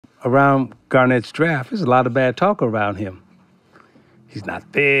around Garnett's draft, there's a lot of bad talk around him. He's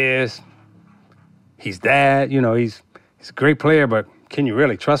not this. He's that. He's a great player, but can you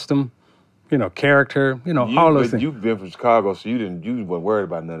really trust him? Character. All those things. You've been from Chicago, so you weren't worried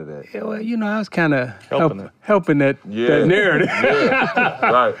about none of that. Yeah, well, I was kind of helping that narrative.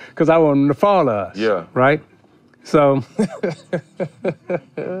 Yeah, right. Because I want him to follow us. Yeah. Right. So,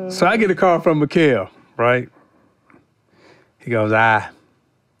 so I get a call from McHale. Right. He goes, I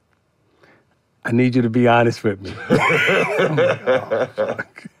need you to be honest with me. I'm like, oh,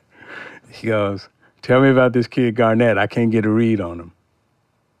 fuck. He goes, tell me about this kid Garnett. I can't get a read on him.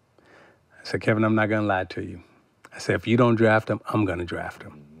 I said, Kevin, I'm not going to lie to you. I said, if you don't draft him, I'm going to draft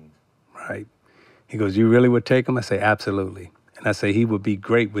him. Right? He goes, you really would take him? I say, absolutely. And I say, he would be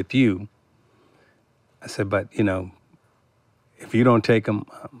great with you. I said, but, if you don't take him,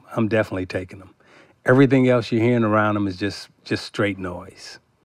 I'm definitely taking him. Everything else you're hearing around him is just straight noise.